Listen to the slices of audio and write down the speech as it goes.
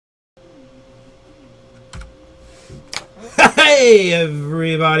Hey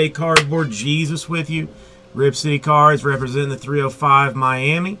everybody, Cardboard Jesus with you. Rip City Cards representing the 305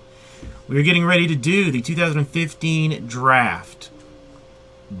 Miami. We're getting ready to do the 2015 draft.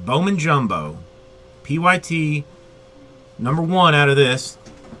 Bowman Jumbo. PYT number 1 out of this.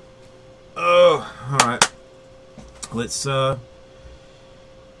 Oh, alright. Let's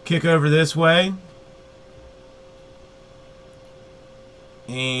kick over this way.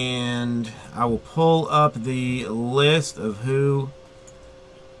 And I will pull up the list of who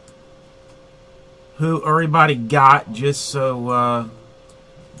everybody got, just so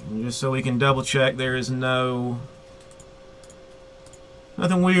we can double check there is nothing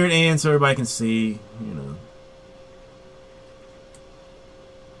weird, and so everybody can see, you know.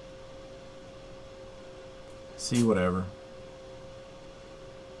 See whatever.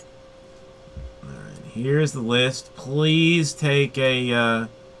 Here's the list. Please take a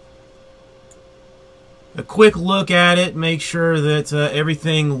quick look at it. Make sure that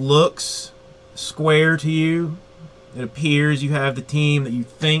everything looks square to you. It appears you have the team that you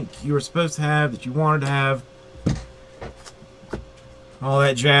think you were supposed to have, that you wanted to have. All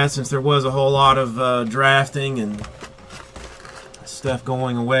that jazz, since there was a whole lot of drafting and stuff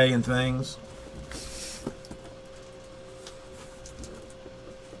going away and things.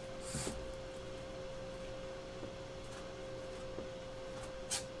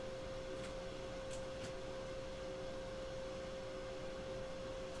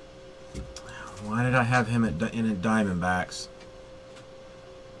 Why did I have him in Diamondbacks?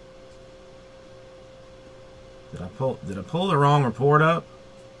 Did I pull the wrong report up?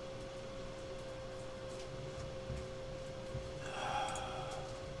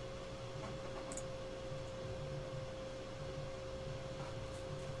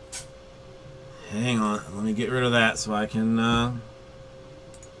 Hang on, let me get rid of that so I can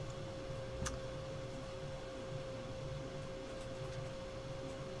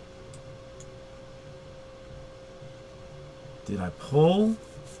Did I pull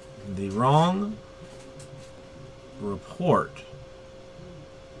the wrong report?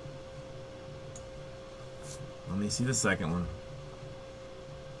 Let me see the second one.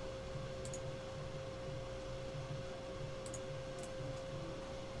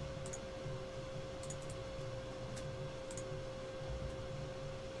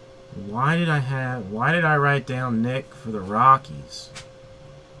 Why did I write down Nick for the Rockies?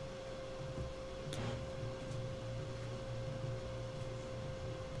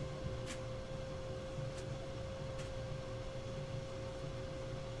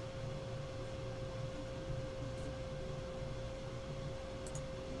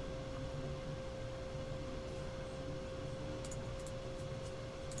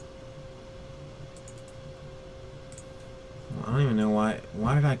 I don't even know why.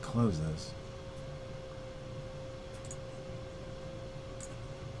 Why did I close this?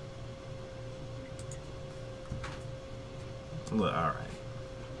 Look, all right.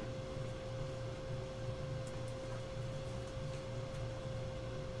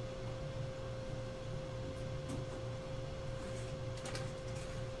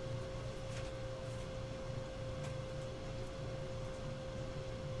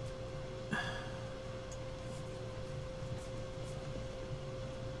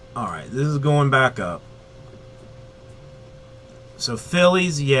 Alright, this is going back up. So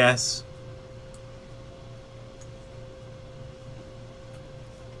Phillies, yes.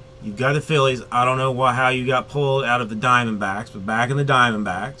 You got the Phillies. I don't know how you got pulled out of the Diamondbacks, but back in the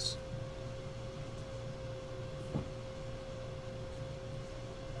Diamondbacks.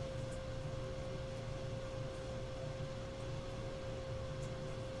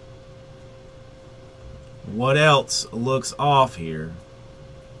 What else looks off here?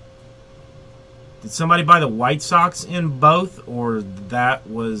 Did somebody buy the White Sox in both, or that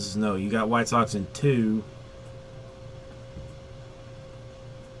was... No, you got White Sox in 2.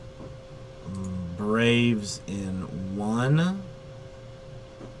 Braves in 1.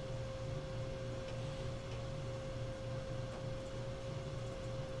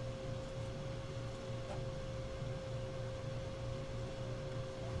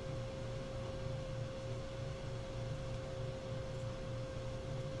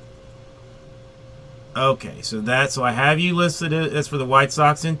 Okay, so I have you listed as for the White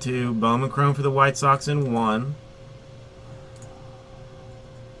Sox in 2, Bowman Chrome for the White Sox in 1.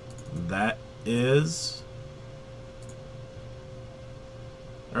 That is...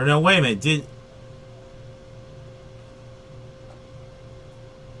 Or no, wait a minute,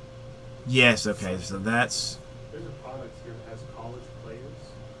 Yes, okay, so that's... There's a product here that has college players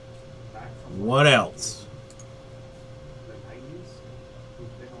back from... What else? The 90s,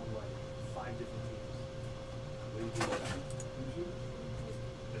 who've been on like 5 different teams.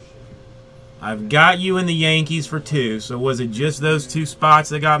 I've got you in the Yankees for 2. So was it just those 2 spots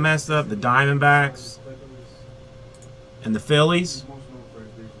that got messed up? The Diamondbacks and the Phillies?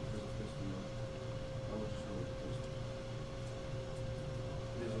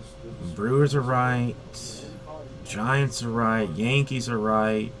 Brewers are right. Giants are right. Yankees are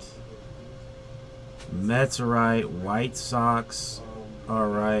right. Mets are right. White Sox are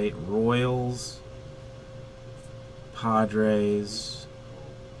right. Royals. Padres.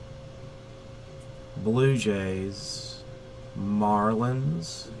 Blue Jays.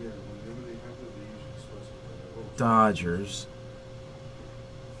 Marlins. Dodgers.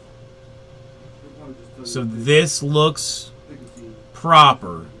 So this looks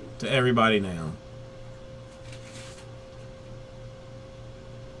proper to everybody now.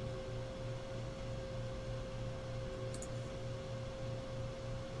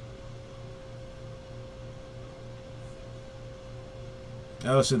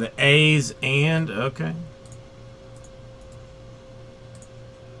 Oh, so the A's and, okay.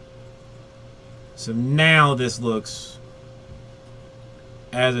 So now this looks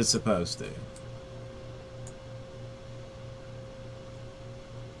as it's supposed to.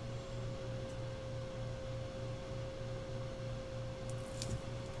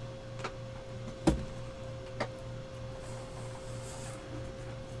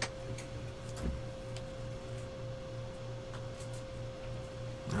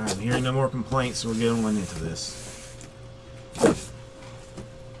 I'm hearing no more complaints, so we're going into this.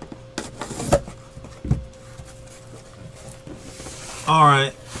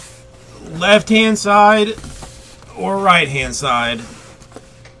 Alright. Left-hand side or right-hand side?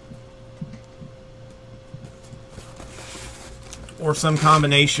 Or some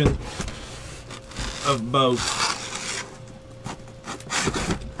combination of both.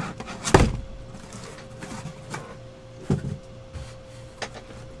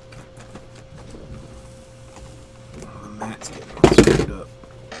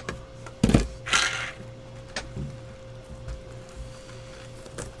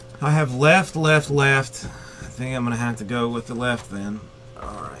 I have left. I think I'm going to have to go with the left then.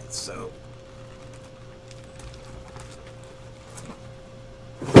 Alright, so.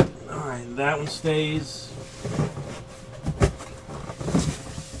 Alright, that one stays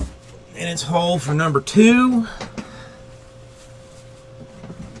in its hole for number 2.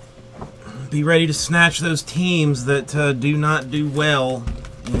 Be ready to snatch those teams that do not do well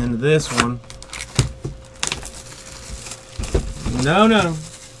in this one. No.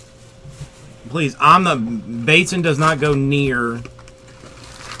 Please, Bateson does not go near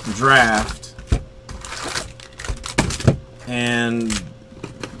draft. And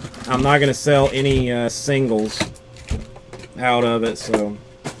I'm not going to sell any singles out of it, so.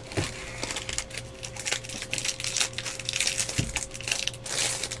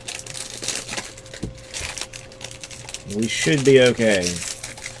 We should be okay.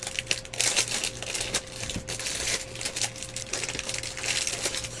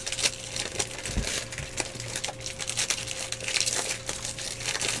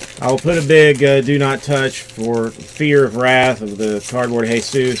 I will put a big do not touch for fear of wrath of the Cardboard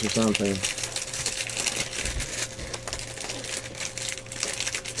Jesus or something.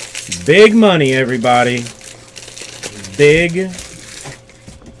 Big money, everybody. Big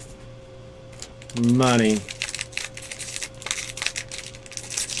money.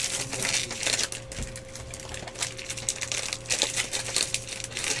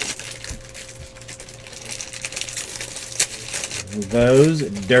 Those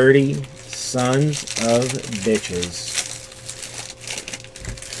dirty sons of bitches.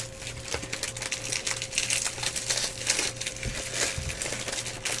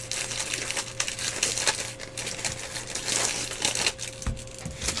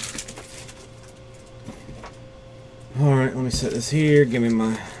 Alright, let me set this here. Give me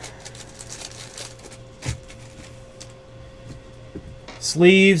my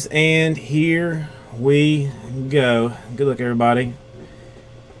sleeves, and here we go. Good luck, everybody.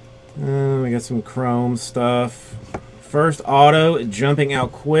 We got some chrome stuff. First auto jumping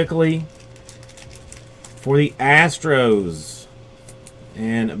out quickly for the Astros.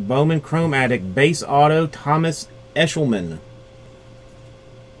 And Bowman Chrome Addict base auto Thomas Eshelman.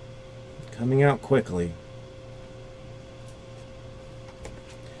 Coming out quickly.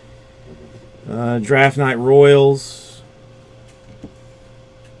 Draft Night Royals.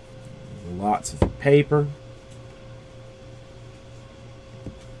 Lots of paper.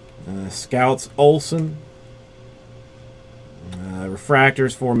 Scouts Olsen.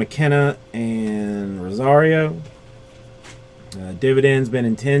 Refractors for McKenna and Rosario. Dividends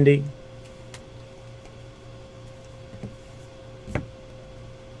Benintendi.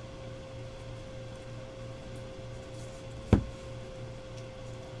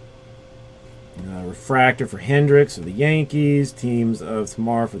 refractor for Hendricks of the Yankees. Teams of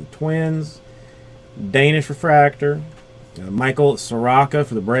tomorrow for the Twins. Danish refractor. Michael Soraka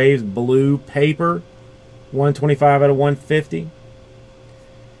for the Braves. Blue paper. 125 out of 150.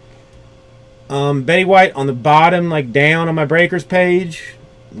 Betty White, on the bottom, like down on my breakers page,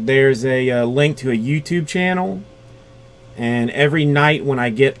 there's a link to a YouTube channel. And every night when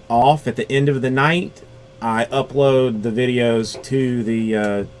I get off at the end of the night, I upload the videos to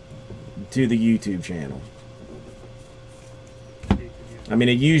the YouTube channel. I mean,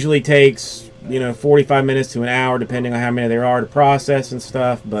 it usually takes, 45 minutes to an hour, depending on how many there are to process and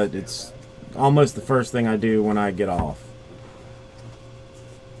stuff, but it's almost the first thing I do when I get off.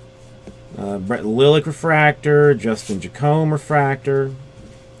 Brett Lillick refractor, Justin Jacome refractor.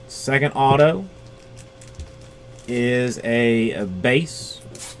 Second auto is a base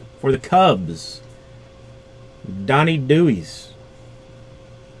for the Cubs. Donnie Dewey's.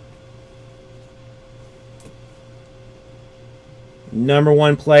 Number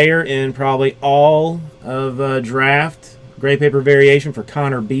one player in probably all of draft. Gray paper variation for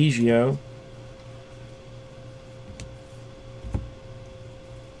Connor Biggio.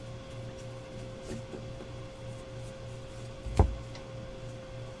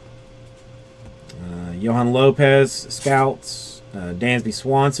 Johan Lopez Scouts. Dansby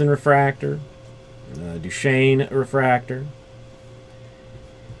Swanson refractor. Duchesne refractor.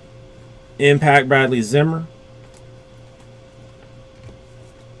 Impact Bradley Zimmer.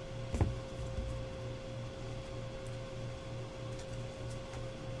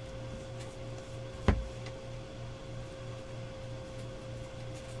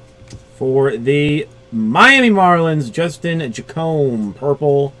 For the Miami Marlins, Justin Jacome,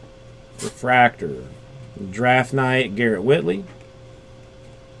 purple refractor. Draft night, Garrett Whitley.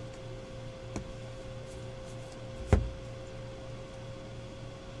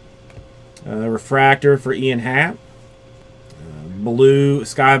 Refractor for Ian Happ. Blue,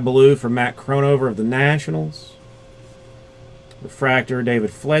 sky blue for Matt Cronover of the Nationals. Refractor, David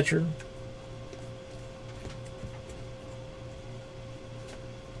Fletcher.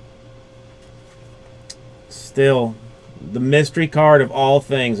 Still, the mystery card of all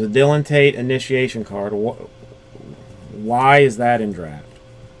things, a Dylan Tate initiation card. Why is that in draft?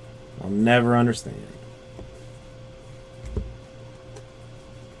 I'll never understand.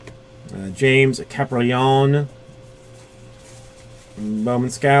 James Caprillon, Bowman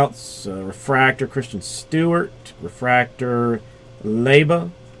Scouts. Refractor, Christian Stewart. Refractor,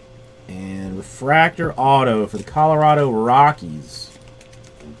 Leba. And refractor auto for the Colorado Rockies.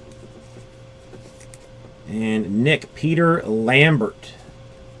 And Nick Peter Lambert.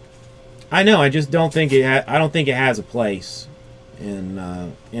 I know. I just don't think it. I don't think it has a place in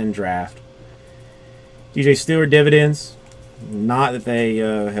draft. DJ Stewart dividends. Not that they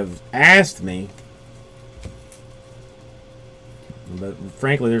have asked me, but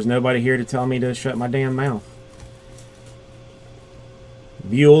frankly, there's nobody here to tell me to shut my damn mouth.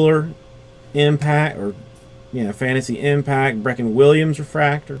 Bueller Impact, or Fantasy Impact. Brecken Williams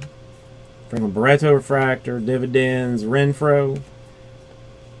refractor. Franklin Barreto refractor. Dividends. Renfro.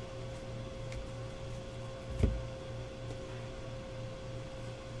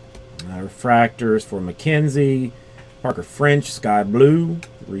 Refractors for McKenzie. Parker French, sky blue.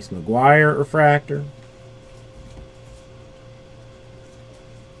 Reese McGuire refractor.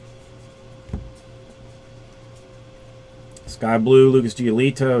 Sky blue, Lucas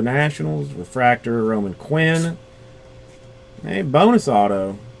Giolito, Nationals. Refractor, Roman Quinn. A bonus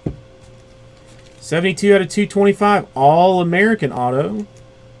auto. 72 out of 225. All-American auto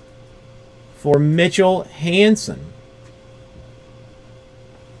for Mitchell Hansen.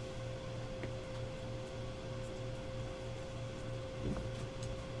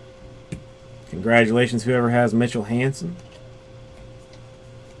 Congratulations, whoever has Mitchell Hansen.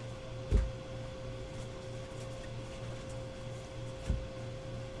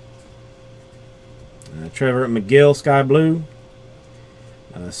 Trevor McGill, sky blue.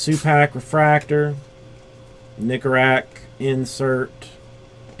 Supac refractor. Nicarac insert.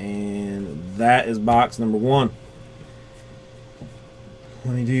 And that is box number 1.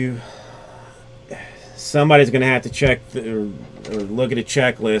 Let me do... Somebody's going to have to check or look at a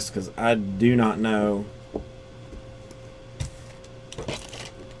checklist because I do not know.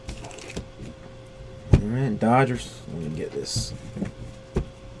 Alright, Dodgers. Let me get this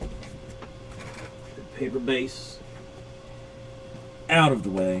paper base out of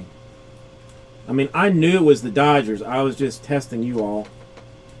the way. I mean, I knew it was the Dodgers. I was just testing you all.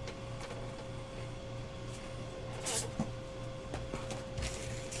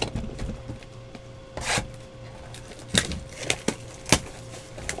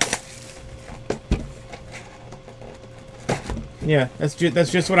 Yeah, that's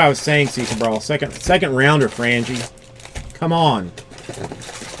just what I was saying, Seeker Brawl. Second rounder, Frangie. Come on.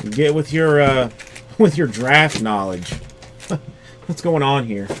 Get with your draft knowledge. What's going on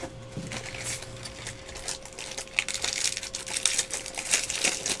here?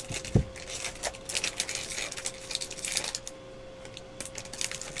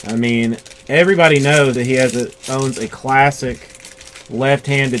 I mean, everybody knows that he owns a classic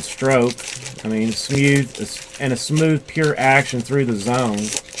left-handed stroke. I mean, a smooth, pure action through the zone.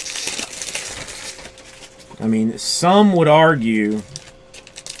 I mean, some would argue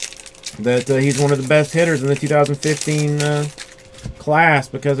that he's one of the best hitters in the 2015 class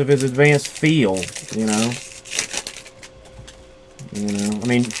because of his advanced feel. You know. I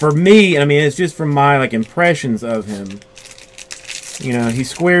mean, for me, I mean, it's just from my impressions of him. You know, he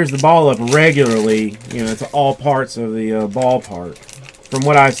squares the ball up regularly, you know, to all parts of the ballpark, from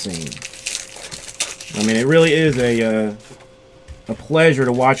what I've seen. I mean, it really is a pleasure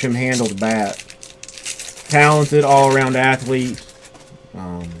to watch him handle the bat. Talented, all-around athlete.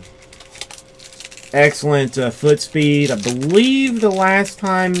 Excellent foot speed. I believe the last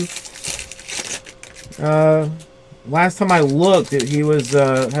time I looked, he was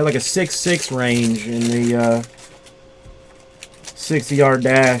had like a 6.6 range in the 60-yard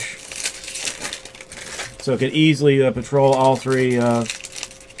dash, so it could easily patrol all three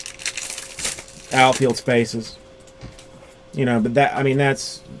outfield spaces. You know, but that, I mean,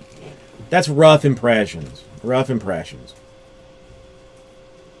 that's rough impressions. Rough impressions.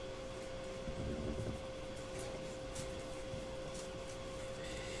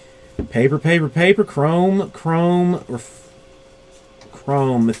 Paper, chrome,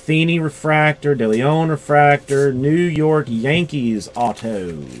 Matheny refractor, De Leon refractor, New York Yankees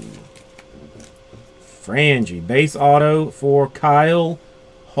auto. Frangie, base auto for Kyle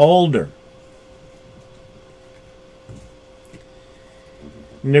Holder.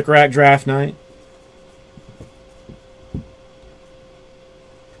 Nick Rack draft night.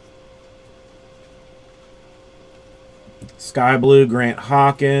 Sky Blue, Grant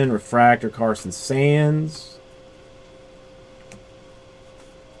Hawken. Refractor, Carson Sands.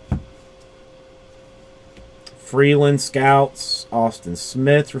 Freeland Scouts, Austin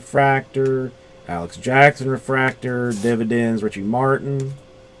Smith refractor. Alex Jackson refractor. Dividends, Richie Martin.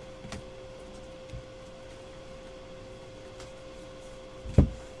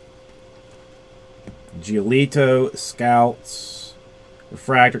 Giolito Scouts.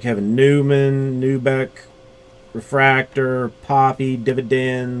 Refractor, Kevin Newman. Newbeck refractor. Poppy,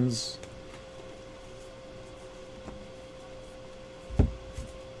 Dividends.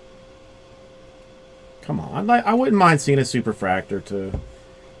 Come on, I wouldn't mind seeing a superfractor to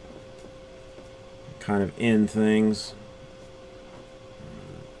kind of end things.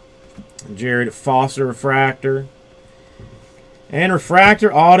 Jared Foster refractor. And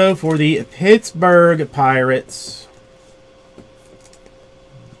refractor auto for the Pittsburgh Pirates.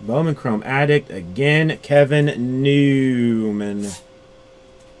 Bowman Chrome Addict again, Kevin Newman.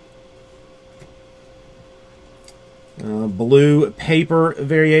 Blue paper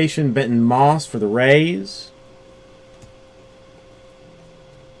variation, Benton Moss for the Rays.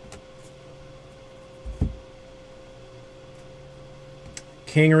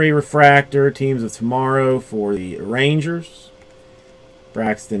 Kingery refractor, Teams of Tomorrow for the Rangers.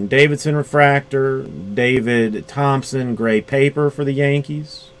 Braxton Davidson refractor, David Thompson gray paper for the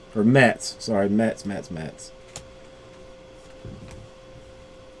Yankees. Or Mets, sorry, Mets.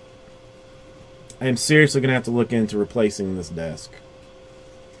 I am seriously going to have to look into replacing this desk.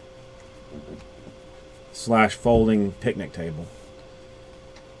 / folding picnic table.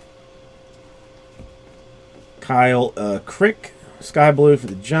 Kyle Crick, Sky Blue for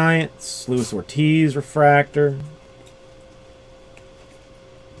the Giants. Luis Ortiz refractor.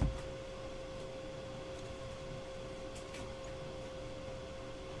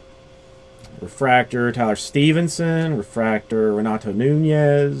 Refractor, Tyler Stevenson. Refractor, Renato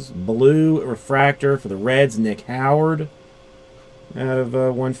Nunez. Blue refractor for the Reds, Nick Howard. Out of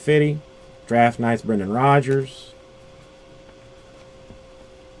 150. Draft nights, Brendan Rodgers.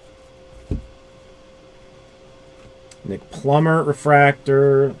 Nick Plummer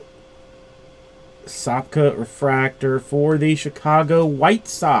refractor. Sopka refractor for the Chicago White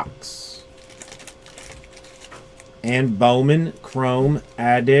Sox. And Bowman Chrome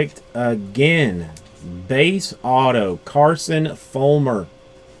Addict again. Base auto, Carson Fulmer.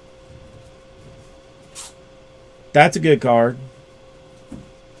 That's a good card.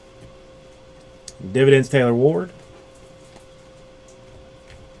 Dividends, Taylor Ward.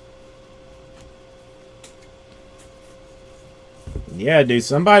 Yeah, dude,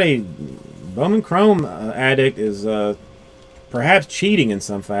 somebody... Bowman Chrome Addict is perhaps cheating in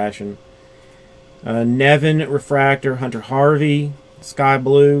some fashion. Nevin refractor, Hunter Harvey, sky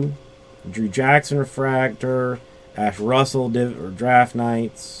blue, Drew Jackson refractor, Ash Russell draft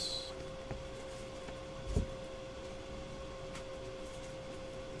nights.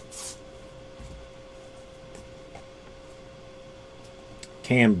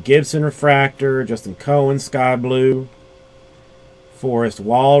 Cam Gibson refractor, Justin Cohen sky blue, Forrest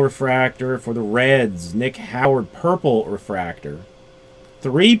Wall refractor for the Reds, Nick Howard purple refractor.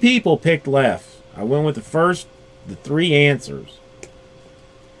 3 people picked left. I went with the 3 answers.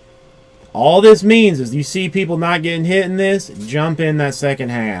 All this means is you see people not getting hit in this, jump in that second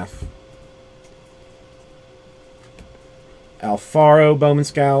half. Alfaro Bowman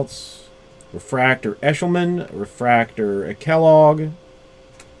Scouts, refractor Eshelman, refractor Kellogg,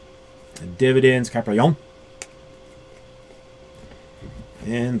 dividends Caprillon.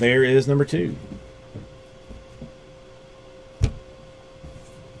 And there is number 2.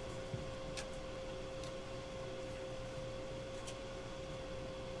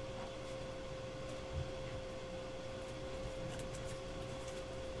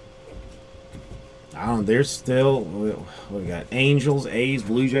 I don't know, there's still, we got Angels, A's,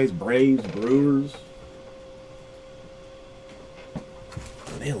 Blue Jays, Braves, Brewers.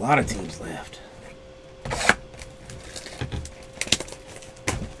 There's a lot of teams left.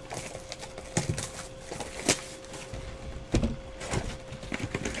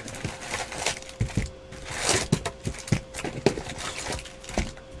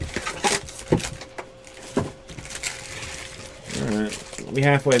 All right, we'll be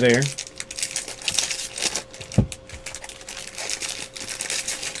halfway there.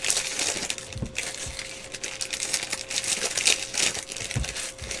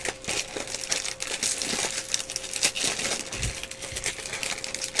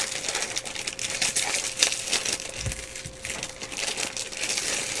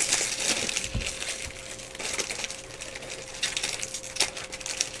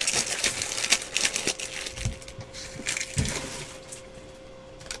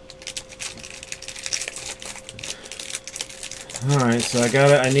 Alright, so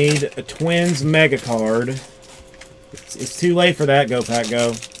I need a Twins Mega card. It's too late for that, Go Pack Go.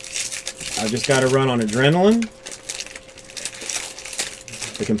 I've just got to run on adrenaline.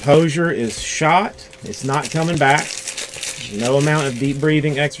 The composure is shot. It's not coming back. No amount of deep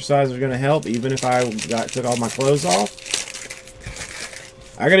breathing exercise is going to help, even if I took all my clothes off.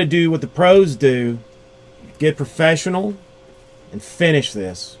 I got to do what the pros do. Get professional and finish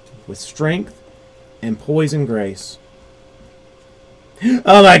this with strength and poise and grace.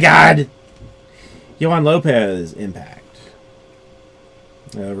 Oh my God! Yohan Lopez impact.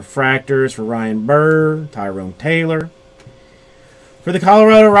 Refractors for Ryan Burr, Tyrone Taylor. For the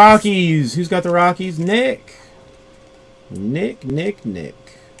Colorado Rockies, who's got the Rockies? Nick. Nick.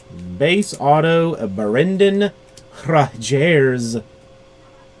 Base auto, Brendan Rodgers.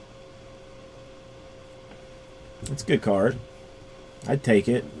 That's a good card. I'd take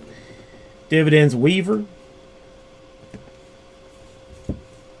it. Dividends Weaver.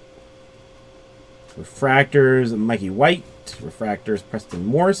 Refractors Mikey White. Refractors Preston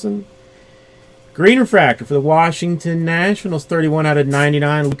Morrison. Green refractor for the Washington Nationals, 31 out of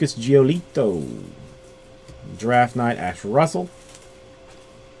 99, Lucas Giolito. Draft night, Ash Russell.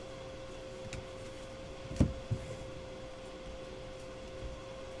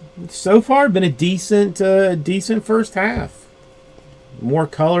 So far, been a decent first half. More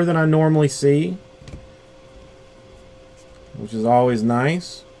color than I normally see, which is always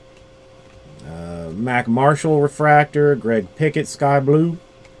nice. Mac Marshall refractor, Greg Pickett sky blue,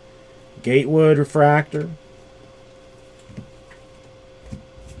 Gatewood refractor.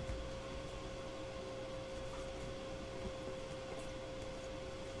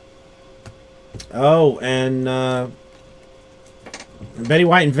 Oh, and Betty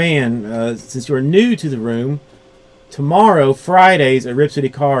White and Van, since you're new to the room, tomorrow, Fridays at Rip City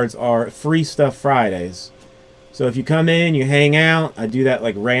Cards are Free Stuff Fridays. So if you come in, you hang out, I do that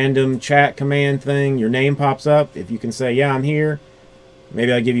like random chat command thing. Your name pops up. If you can say, yeah, I'm here.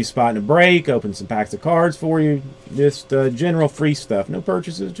 Maybe I'll give you a spot in a break, open some packs of cards for you. Just general free stuff. No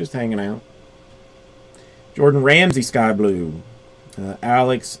purchases, just hanging out. Jordan Ramsey sky blue.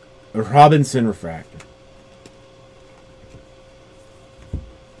 Alex Robinson refractor.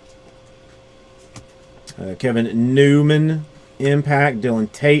 Kevin Newman impact.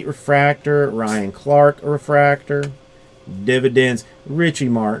 Dylan Tate refractor. Ryan Clark refractor. Dividends Richie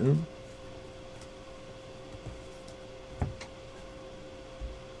Martin.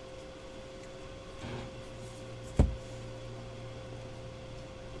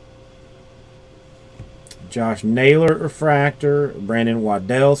 Josh Naylor refractor. Brandon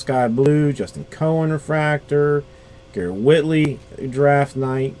Waddell sky blue. Justin Cohen refractor. Garrett Whitley draft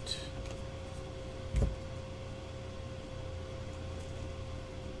night.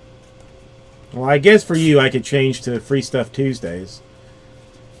 Well, I guess for you I could change to Free Stuff Tuesdays.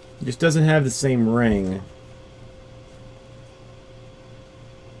 It just doesn't have the same ring.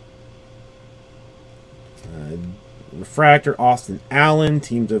 Refractor Austin Allen,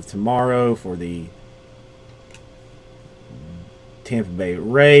 Teams of Tomorrow for the Tampa Bay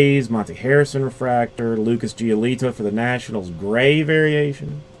Rays. Monte Harrison refractor. Lucas Giolito for the Nationals gray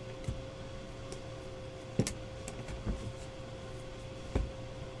variation.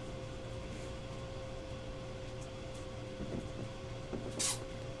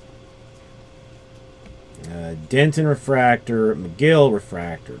 Denton refractor. McGill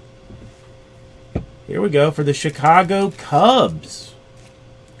refractor. Here we go for the Chicago Cubs.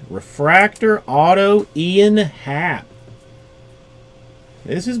 Refractor auto Ian Happ.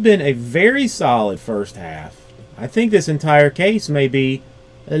 This has been a very solid first half. I think this entire case may be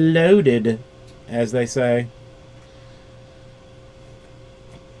loaded, as they say.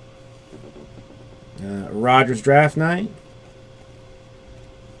 Rogers draft night.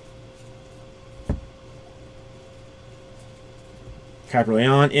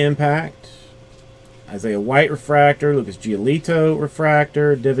 Caprileon impact. Isaiah White refractor. Lucas Giolito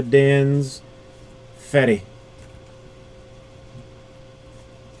refractor. Dividends. Fetty.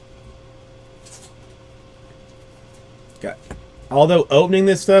 Got. Although opening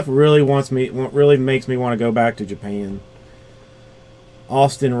this stuff really makes me want to go back to Japan.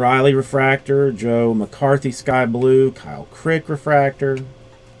 Austin Riley refractor. Joe McCarthy sky blue. Kyle Crick refractor.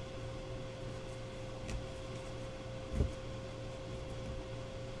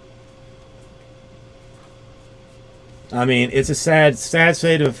 I mean, it's a sad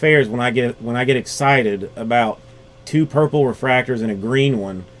state of affairs when I get excited about two purple refractors and a green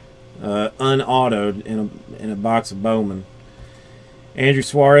one, unautoed in a box of Bowman. Andrew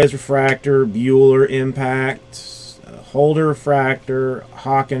Suarez refractor, Bueller impact, Holder refractor,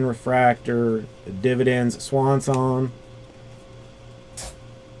 Hawken refractor, Dividends Swanson.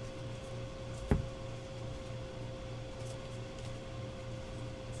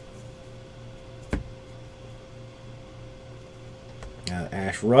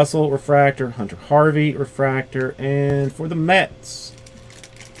 Ash Russell refractor, Hunter Harvey refractor, and for the Mets,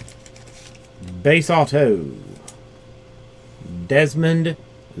 base auto, Desmond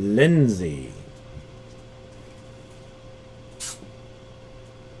Lindsay.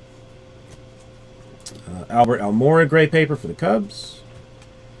 Albert Almora gray paper for the Cubs.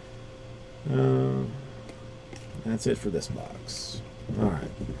 That's it for this box. All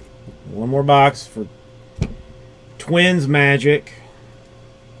right, one more box for Twins Magic.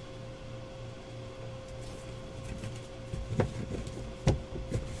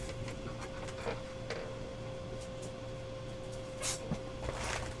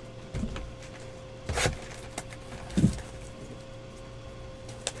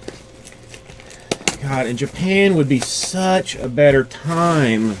 God, and Japan would be such a better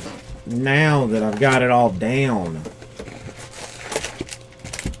time now that I've got it all down.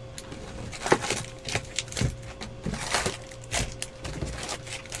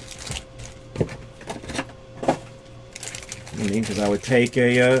 I mean, because I would take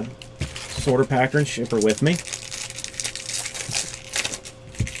a sorter packer and shipper with me.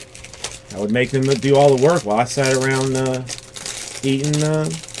 I would make them do all the work while I sat around eating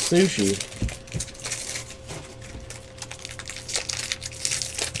sushi.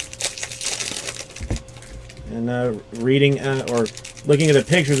 And reading or looking at the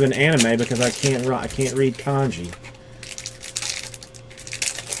pictures in anime because I can't read kanji.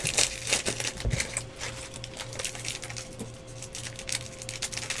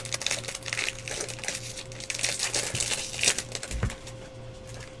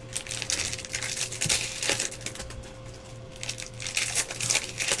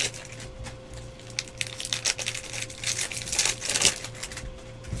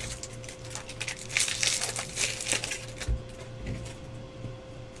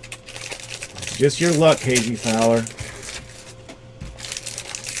 Just your luck, KG Fowler.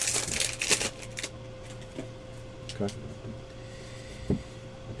 Okay.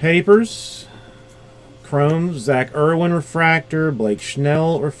 Papers. Chromes. Zach Irwin refractor. Blake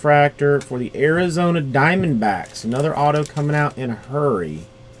Schnell refractor for the Arizona Diamondbacks. Another auto coming out in a hurry.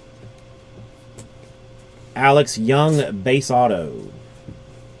 Alex Young base auto.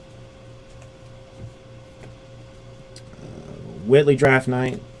 Whitley draft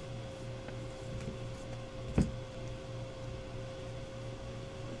night.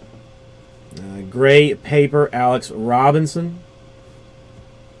 gray paper, Alex Robinson.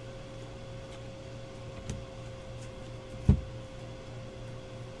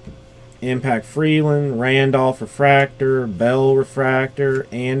 Impact Freeland, Randolph refractor, Bell refractor,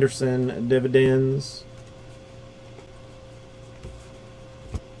 Anderson dividends.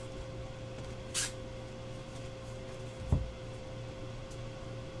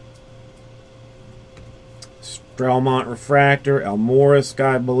 Strelmont refractor, Almora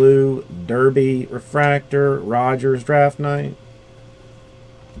sky blue, Derby refractor, Rogers draft night.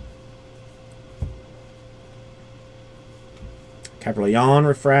 Caprileon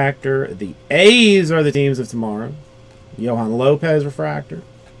refractor. The A's are the teams of tomorrow. Johan Lopez refractor.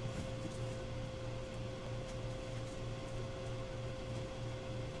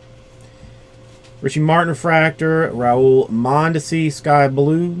 Richie Martin refractor. Raul Mondesi sky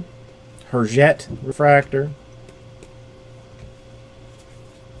blue. Herget refractor.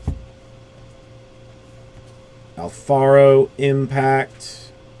 Alfaro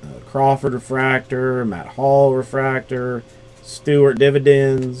impact. Crawford refractor. Matt Hall refractor. Stewart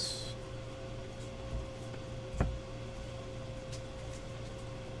dividends.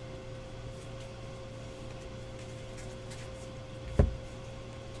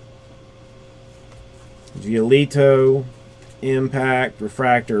 Giolito impact.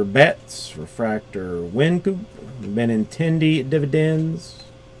 Refractor Betts. Refractor Wincoop. Benintendi dividends.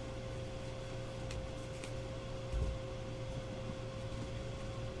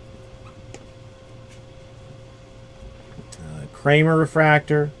 Kramer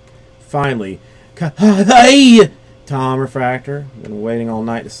refractor. Finally, Tom refractor. Been waiting all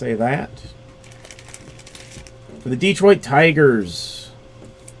night to say that. For the Detroit Tigers.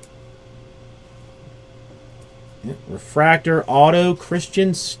 Refractor auto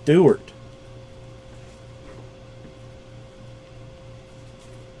Christian Stewart.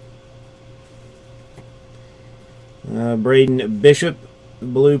 Braden Bishop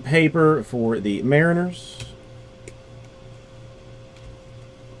blue paper for the Mariners.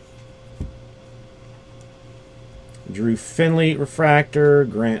 Drew Finley refractor,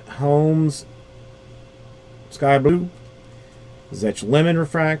 Grant Holmes sky blue, Zetch Lemon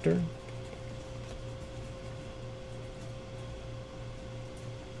refractor,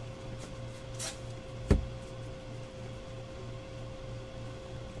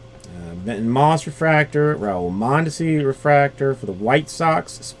 Benton Moss refractor, Raul Mondesi refractor for the White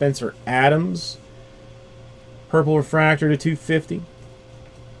Sox, Spencer Adams purple refractor to 250,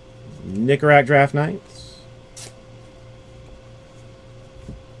 Nicorette draft night.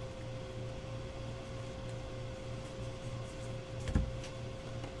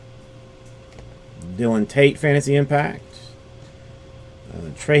 Dylan Tate fantasy impact.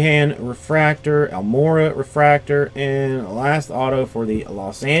 Trahan refractor, Almora refractor, and last auto for the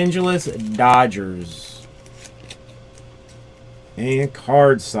Los Angeles Dodgers. And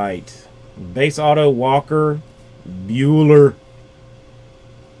card site. Base auto Walker Buehler.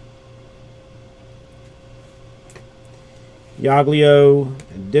 Yaglio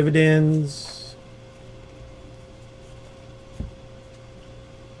dividends.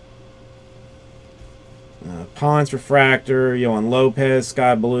 Ponce refractor, Johan Lopez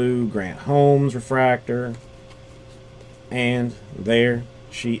sky blue, Grant Holmes refractor, and there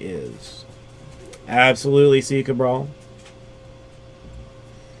she is. Absolutely C. Cabral.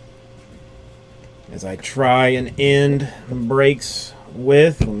 As I try and end breaks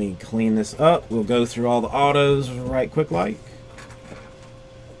with, let me clean this up. We'll go through all the autos right quick like.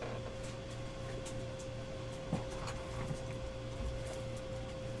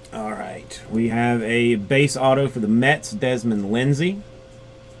 Alright, we have a base auto for the Mets, Desmond Lindsay.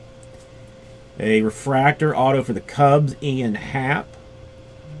 A refractor auto for the Cubs, Ian Happ.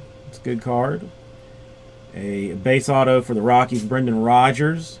 It's a good card. A base auto for the Rockies, Brendan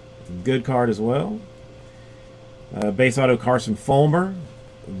Rodgers. Good card as well. Base auto Carson Fulmer.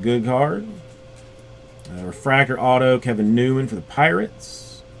 Good card. Refractor auto Kevin Newman for the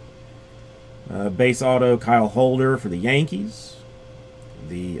Pirates. Base auto Kyle Holder for the Yankees.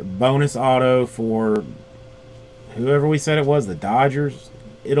 The bonus auto for whoever we said it was, the Dodgers.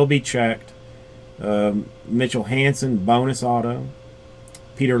 It'll be checked. Mitchell Hansen, bonus auto.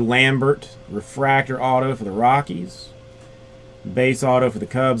 Peter Lambert, refractor auto for the Rockies. Base auto for the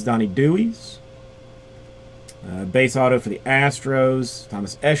Cubs, Donnie Deweys. Base auto for the Astros,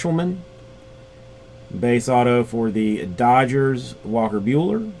 Thomas Eshelman. Base auto for the Dodgers, Walker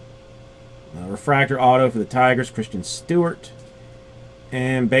Buehler. Refractor auto for the Tigers, Christian Stewart.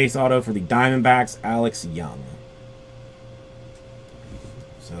 And base auto for the Diamondbacks, Alex Young.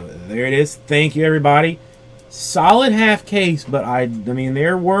 So there it is. Thank you, everybody. Solid half case, but I mean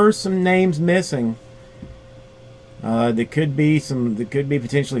there were some names missing. That could be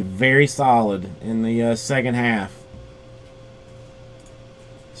potentially very solid in the second half.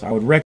 So I would recommend